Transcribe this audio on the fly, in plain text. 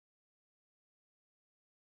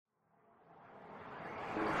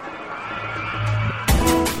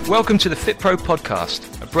Welcome to the FitPro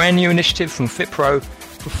podcast, a brand new initiative from FitPro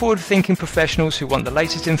for forward-thinking professionals who want the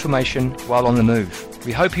latest information while on the move.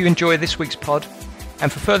 We hope you enjoy this week's pod,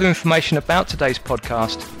 and for further information about today's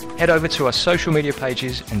podcast, head over to our social media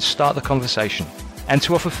pages and start the conversation. And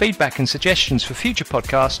to offer feedback and suggestions for future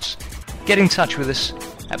podcasts, get in touch with us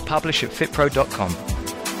at publish@fitpro.com.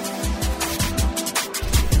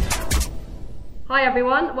 Hi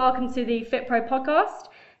everyone, welcome to the FitPro podcast.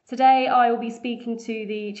 Today I will be speaking to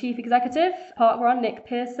the Chief Executive, Parkrun, Nick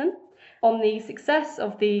Pearson, on the success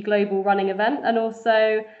of the global running event and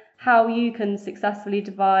also how you can successfully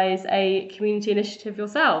devise a community initiative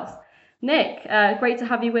yourselves. Nick, great to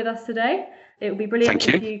have you with us today. It would be brilliant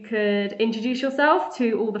if you could introduce yourself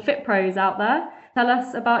to all the FitPros out there. Tell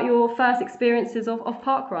us about your first experiences of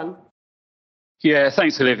Parkrun. Yeah,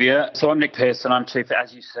 thanks, Olivia. So I'm Nick Pearson. I'm Chief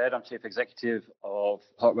Executive of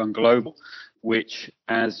Parkrun Global, which,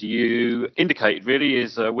 as you indicated, really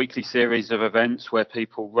is a weekly series of events where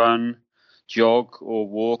people run, jog or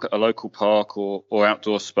walk at a local park or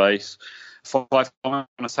outdoor space. 5 on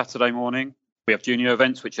a Saturday morning. We have junior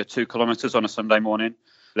events, which are 2 kilometres on a Sunday morning.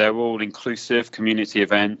 They're all inclusive community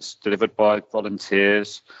events delivered by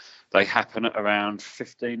volunteers. They happen at around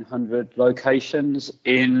 1,500 locations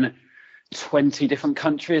in 20 different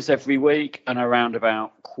countries every week, and around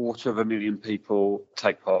about 250,000 people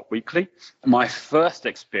take part weekly. My first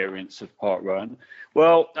experience of Parkrun,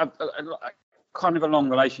 well, kind of a long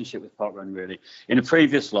relationship with Parkrun, really. In a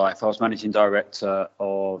previous life, I was managing director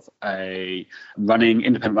of a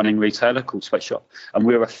independent running retailer called Sweatshop, and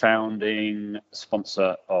we were a founding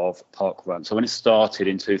sponsor of Parkrun. So when it started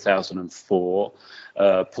in 2004,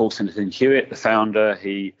 Pearson Hewitt, the founder,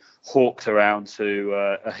 he hawked around to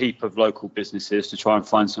a heap of local businesses to try and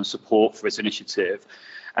find some support for his initiative.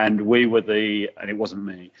 And we were and it wasn't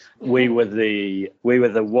me, we were the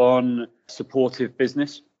one supportive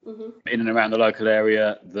business in and around the local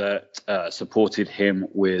area that supported him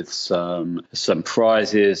with some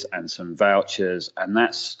prizes and some vouchers. And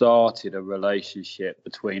that started a relationship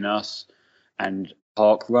between us and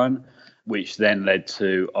Parkrun, which then led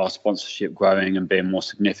to our sponsorship growing and being more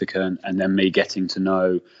significant, and then me getting to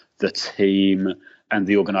know the team and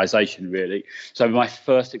the organisation, really. So my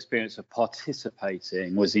first experience of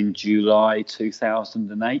participating was in July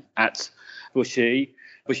 2008 at Bushy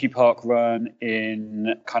Parkrun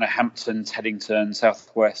in kind of Hampton, Teddington,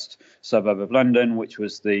 southwest suburb of London, which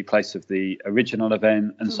was the place of the original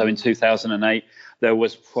event. And so in 2008, there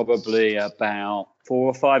was probably about 4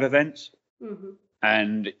 or 5 events.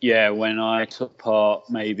 And yeah, when I took part,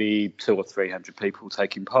 maybe 200 or 300 people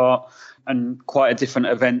taking part, and quite a different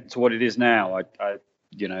event to what it is now. I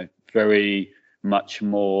very much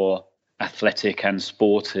more athletic and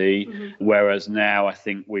sporty, whereas now I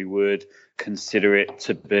think we would consider it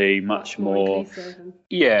to be much more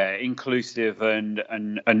inclusive and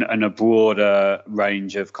a broader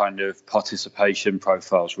range of kind of participation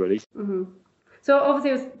profiles, really. So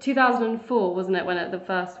obviously it was 2004, wasn't it, when the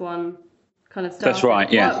first one kind of started? That's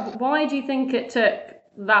right, yeah. Why do you think it took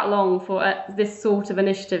that long for this sort of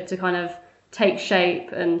initiative to kind of take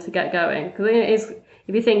shape and to get going? Because it is,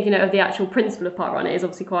 if you think, of the actual principle of Parkrun, it is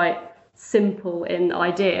obviously quite simple in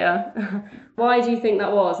idea. Why do you think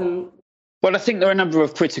that was? Well, I think there are a number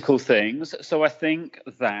of critical things. So I think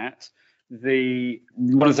that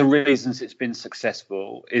one of the reasons it's been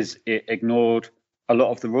successful is it ignored a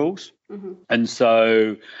lot of the rules. And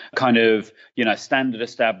so kind of, standard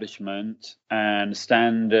establishment and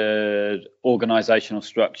standard organizational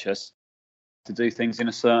structures to do things in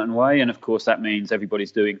a certain way. And of course, that means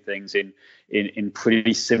everybody's doing things in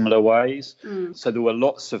pretty similar ways. So there were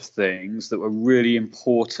lots of things that were really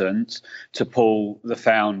important to Paul, the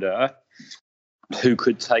founder, who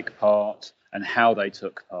could take part and how they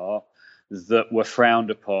took part, that were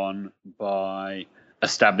frowned upon by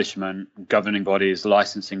establishment, governing bodies,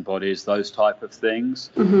 licensing bodies, those type of things.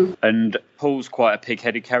 And Paul's quite a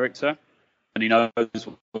pig-headed character, and he knows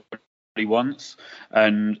what he wants,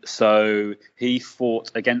 and so he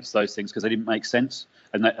fought against those things because they didn't make sense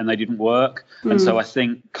and they didn't work. And so I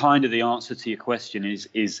think kind of the answer to your question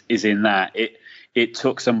is in that it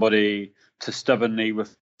took somebody to stubbornly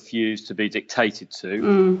refuse to be dictated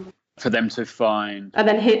to for them to find, and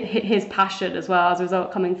then his passion as well as a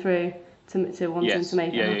result coming through to wanting to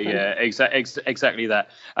make it happen. Exactly that.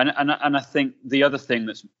 And I think the other thing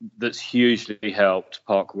that's hugely helped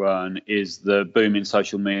Parkrun is the boom in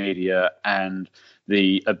social media and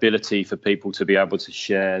the ability for people to be able to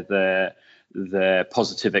share their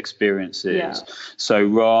positive experiences. So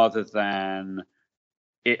rather than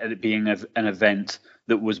it being an event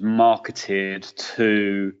that was marketed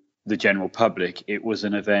to the general public. It was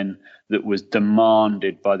an event that was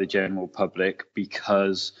demanded by the general public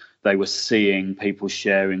because they were seeing people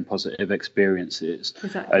sharing positive experiences.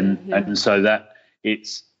 Exactly, and so that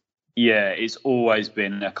it's always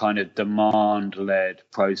been a kind of demand-led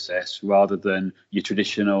process rather than your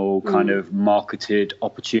traditional kind of marketed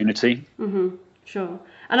opportunity. Mm-hmm. Sure.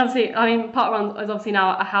 And obviously, I mean, Parkrun is obviously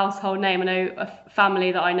now a household name. I know a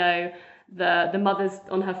family that I know, the mother's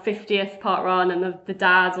on her 50th Parkrun and the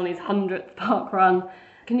dad's on his 100th Parkrun.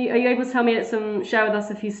 Are you able to share with us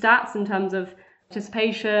a few stats in terms of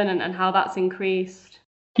participation and how that's increased?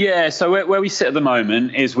 Yeah, so where we sit at the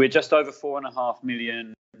moment is we're just over 4.5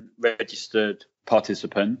 million registered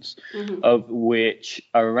participants, of which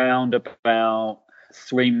around about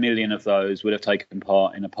 3 million of those would have taken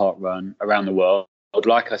part in a parkrun around the world.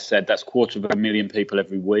 Like I said, that's 250,000 people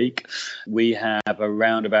every week. We have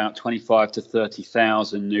around about 25 to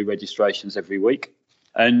 30,000 new registrations every week.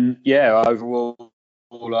 And yeah, overall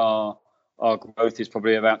our growth is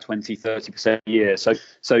probably about 20-30% a year. So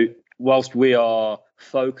whilst we are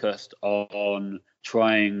focused on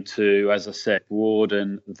trying to, as I said,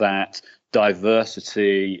 broaden that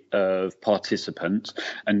diversity of participants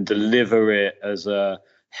and deliver it as a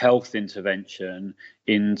health intervention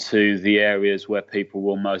into the areas where people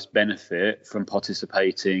will most benefit from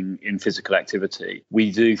participating in physical activity.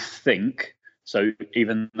 We do think, so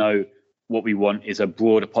even though what we want is a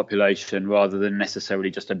broader population rather than necessarily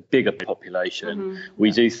just a bigger population,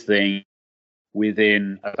 we do think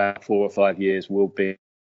within about 4 or 5 years will be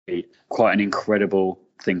quite an incredible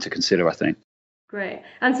thing to consider, I think. Great.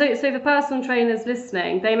 And so for personal trainers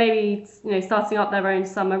listening, they may be starting up their own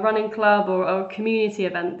summer running club or a community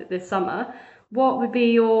event this summer. What would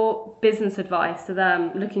be your business advice to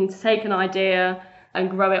them looking to take an idea and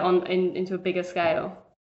grow it into a bigger scale?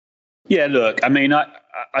 Yeah, look, I mean,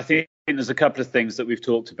 I think there's a couple of things that we've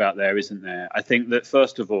talked about there, isn't there? I think that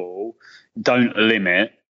first of all, don't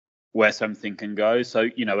limit where something can go. So,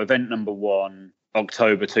 event number 1,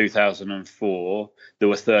 October 2004, there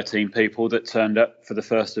were 13 people that turned up for the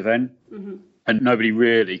first event. And nobody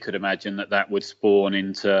really could imagine that would spawn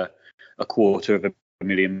into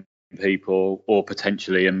 250,000 people or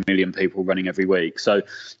potentially 1 million people running every week. So,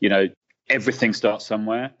 everything starts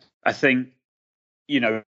somewhere. I think,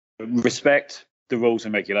 respect the rules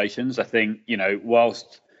and regulations. I think,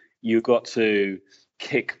 whilst you've got to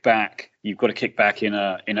kick back in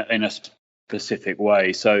a specific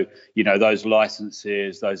way. So, those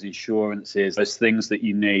licenses, those insurances, those things that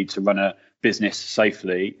you need to run a business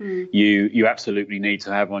safely, you absolutely need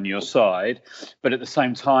to have on your side. But at the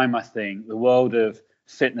same time, I think the world of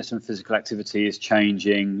fitness and physical activity is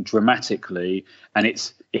changing dramatically, and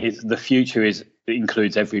the future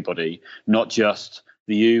includes everybody, not just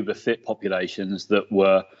the uber fit populations that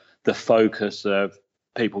were the focus of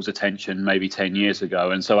people's attention maybe 10 years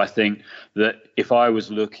ago. And so I think that if I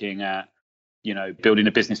was looking at, building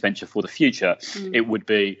a business venture for the future, it would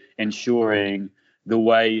be ensuring the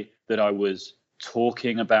way that I was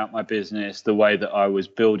talking about my business, the way that I was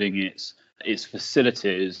building its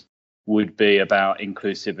facilities would be about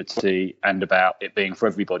inclusivity and about it being for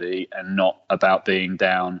everybody and not about being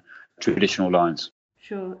down traditional lines.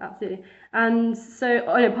 Sure, absolutely. And so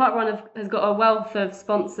Parkrun has got a wealth of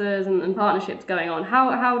sponsors and partnerships going on.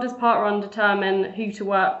 How does Parkrun determine who to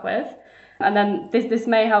work with? And then this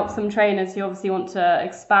may help some trainers who obviously want to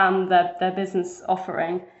expand their business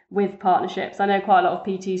offering with partnerships. I know quite a lot of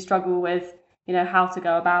PTs struggle with how to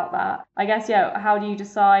go about that. I guess, how do you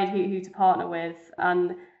decide who to partner with?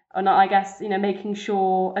 And I guess, making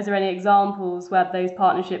sure, is there any examples where those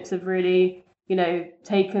partnerships have really,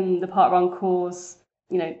 taken the Parkrun cause,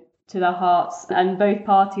 to their hearts and both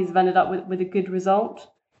parties have ended up with a good result?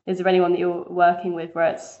 Is there anyone that you're working with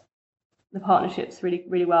where the partnerships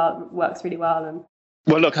works really well?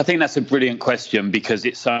 Well, look, I think that's a brilliant question because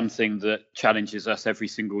it's something that challenges us every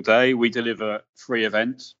single day. We deliver free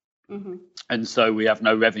events. And so we have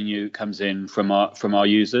no revenue comes in from our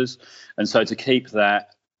users. And so to keep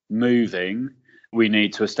that moving, we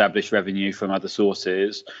need to establish revenue from other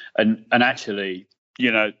sources. And actually,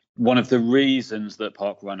 one of the reasons that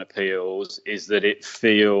Parkrun appeals is that it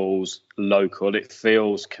feels local, it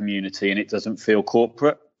feels community, and it doesn't feel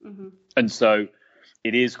corporate. And so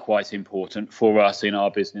it is quite important for us in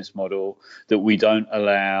our business model that we don't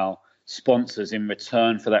allow sponsors in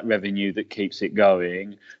return for that revenue that keeps it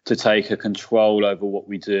going to take a control over what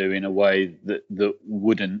we do in a way that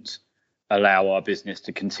wouldn't allow our business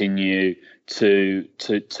to continue to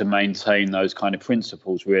maintain those kind of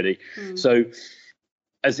principles, really. So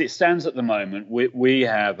as it stands at the moment, we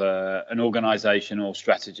have an organizational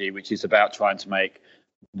strategy which is about trying to make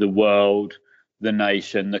the world the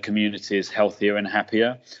nation, the community is healthier and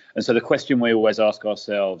happier. And so the question we always ask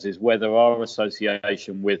ourselves is whether our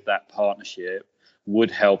association with that partnership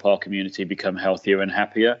would help our community become healthier and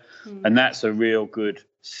happier. And that's a real good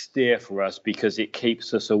steer for us, because it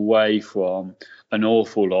keeps us away from an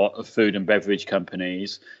awful lot of food and beverage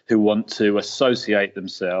companies who want to associate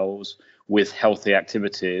themselves with healthy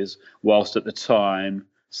activities whilst at the time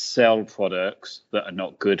sell products that are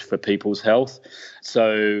not good for people's health.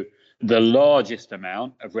 So the largest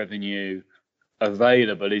amount of revenue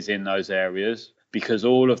available is in those areas, because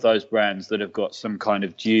all of those brands that have got some kind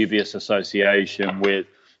of dubious association with,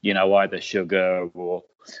 either sugar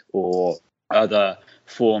or other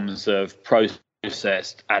forms of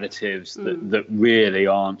processed additives that really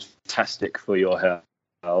aren't fantastic for your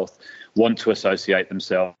health, want to associate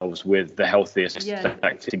themselves with the healthiest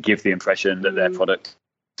to give the impression that their product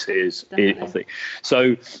is healthy.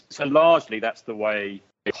 So largely that's the way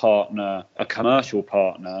a commercial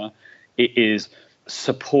partner, it is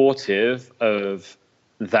supportive of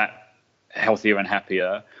that healthier and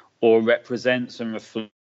happier, or represents and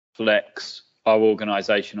reflects our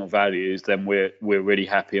organizational values, then we're really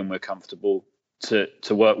happy and we're comfortable to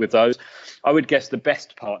work with those. I would guess the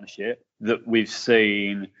best partnership that we've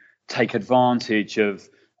seen take advantage of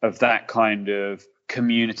that kind of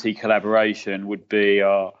community collaboration would be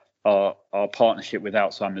our partnership with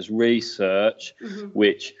Alzheimer's Research,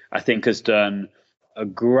 which I think has done a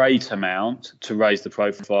great amount to raise the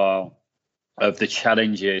profile of the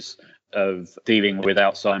challenges of dealing with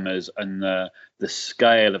Alzheimer's and the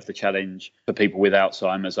scale of the challenge for people with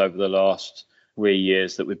Alzheimer's over the last 3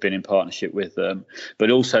 years that we've been in partnership with them. But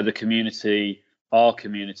also the community, our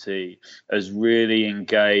community, has really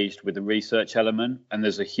engaged with the research element, and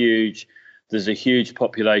there's a huge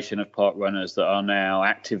population of park runners that are now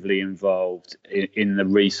actively involved in the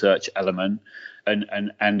research element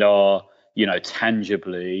and are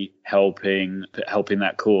tangibly helping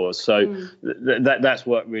that cause. So that's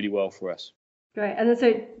worked really well for us. Great. And then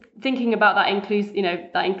so thinking about that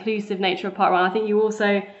inclusive nature of parkrun, I think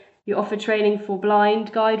you offer training for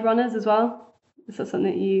blind guide runners as well. Is that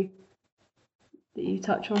something that you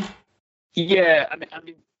touch on? Yeah, I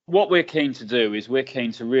mean, what we're keen to do is we're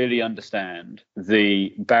keen to really understand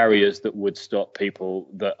the barriers that would stop people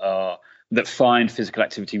that find physical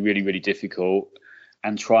activity really, really difficult,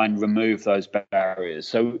 and try and remove those barriers.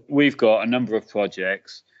 So we've got a number of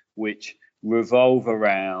projects which revolve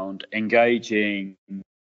around engaging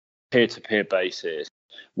peer-to-peer basis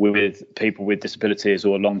with people with disabilities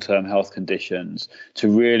or long-term health conditions to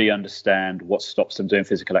really understand what stops them doing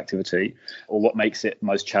physical activity or what makes it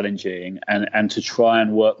most challenging, and to try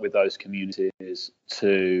and work with those communities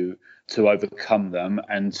to overcome them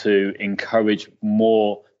and to encourage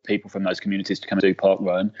more people from those communities to come and do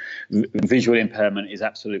parkrun. Visual impairment is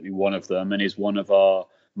absolutely one of them, and is one of our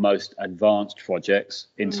most advanced projects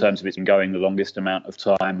in terms of it's been going the longest amount of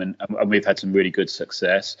time, and we've had some really good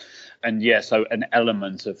success. And so an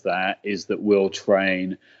element of that is that we'll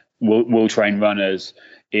train runners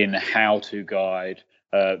in how to guide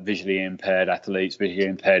visually impaired athletes, visually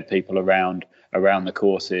impaired people around the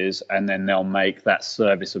courses, and then they'll make that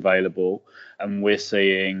service available. And we're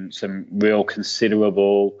seeing some real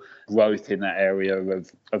considerable growth in that area of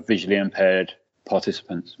visually impaired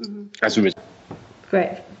participants as a result.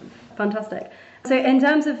 Great, fantastic. So in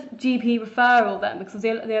terms of GP referral then, because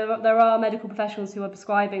there are medical professionals who are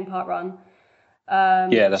prescribing parkrun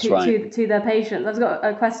to their patients. I've got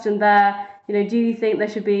a question there. Do you think there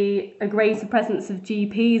should be a greater presence of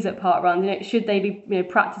GPs at parkrun? Should they be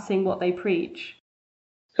practicing what they preach?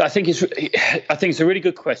 I think it's a really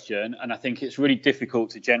good question, and I think it's really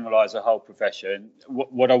difficult to generalise a whole profession.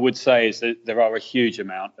 What I would say is that there are a huge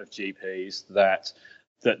amount of GPs that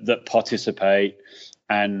participate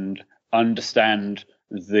and understand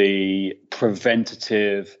the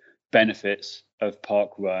preventative benefits of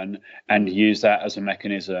parkrun and use that as a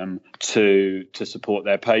mechanism to support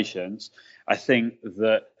their patients. I think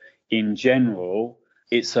that in general,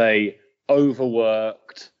 it's a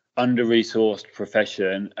overworked, under-resourced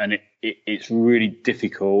profession, and it's really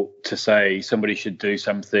difficult to say somebody should do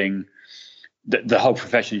something, that the whole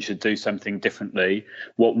profession should do something differently.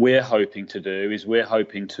 What we're hoping to do is we're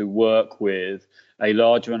hoping to work with a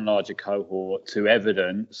larger and larger cohort to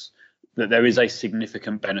evidence that there is a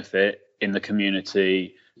significant benefit in the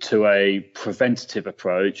community to a preventative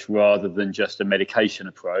approach rather than just a medication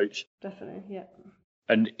approach. Definitely, yeah.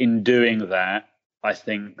 And in doing that, I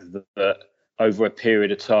think that over a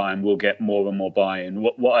period of time, we'll get more and more buy-in.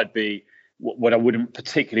 What I wouldn't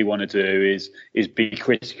particularly want to do is be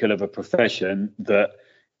critical of a profession that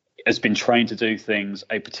has been trained to do things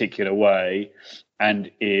a particular way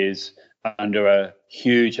and is under a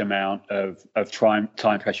huge amount of time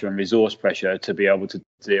pressure and resource pressure to be able to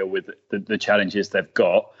deal with the challenges they've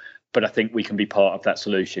got. But I think we can be part of that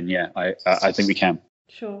solution. Yeah, I think we can.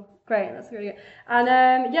 Sure. Great. That's really good.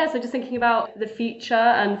 And so just thinking about the future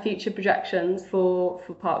and future projections for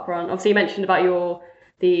Parkrun. Obviously, you mentioned about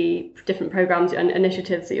the different programs and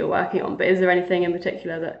initiatives that you're working on, but is there anything in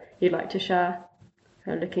particular that you'd like to share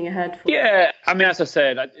looking ahead? Yeah, I mean, as I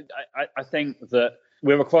said, I think that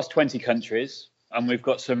we're across 20 countries and we've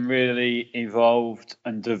got some really evolved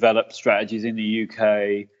and developed strategies in the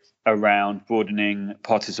UK around broadening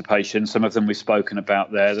participation. Some of them we've spoken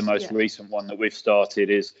about there. The most recent one that we've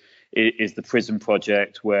started is the prison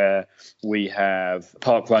project, where we have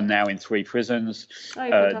Parkrun now in 3 prisons,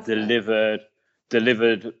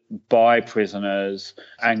 delivered by prisoners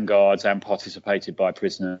and guards and participated by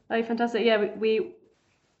prisoners. Oh, fantastic. Yeah, we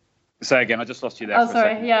Say again, I just lost you there. Oh,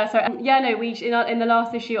 sorry. Yeah, so in the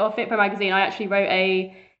last issue of FitPro magazine, I actually wrote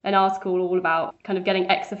an article all about kind of getting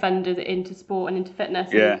ex-offenders into sport and into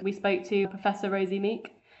fitness. Yeah. And we spoke to Professor Rosie Meek.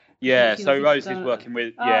 Yeah, so Rose is working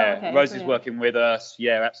with Rose is working with us.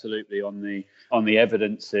 Yeah, absolutely, on the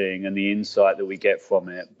evidencing and the insight that we get from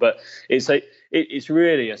it. But it's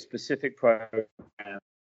really a specific program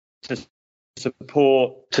to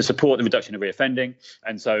support the reduction of reoffending.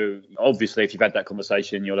 And so obviously, if you've had that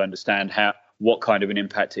conversation, you'll understand what kind of an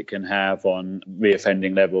impact it can have on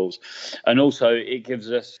reoffending levels. And also it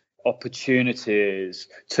gives us opportunities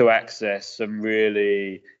to access some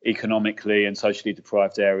really economically and socially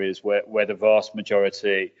deprived areas where the vast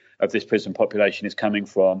majority of this prison population is coming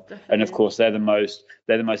from. Definitely. And of course they're the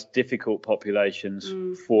most difficult populations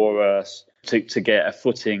for us to get a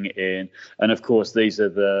footing in. And of course these are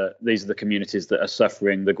the communities that are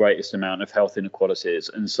suffering the greatest amount of health inequalities,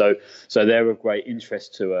 and so they're of great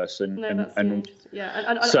interest to us. And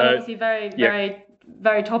obviously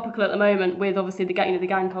very topical at the moment, with obviously the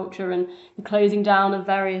gang culture and the closing down of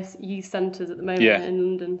various youth centres at the moment in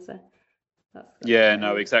London. So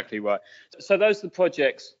that's exactly right. So those are the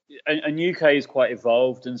projects, and UK is quite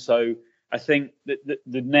evolved, and so I think that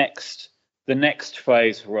the next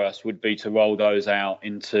phase for us would be to roll those out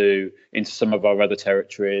into some of our other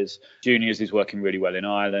territories. Juniors is working really well in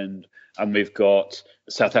Ireland, and we've got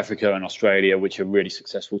South Africa and Australia, which are really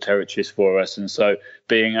successful territories for us. And so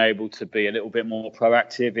being able to be a little bit more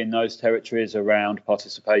proactive in those territories around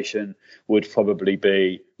participation would probably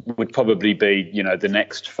be the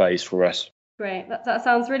next phase for us. Great. That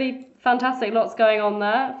sounds really fantastic. Lots going on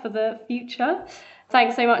there for the future.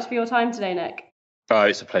 Thanks so much for your time today, Nick. Oh,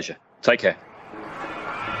 it's a pleasure. Take care.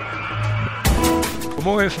 For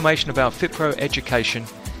more information about FitPro education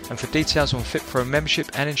and for details on FitPro membership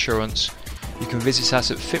and insurance, you can visit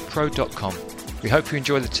us at fitpro.com. We hope you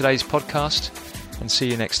enjoyed today's podcast and see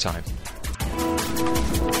you next time.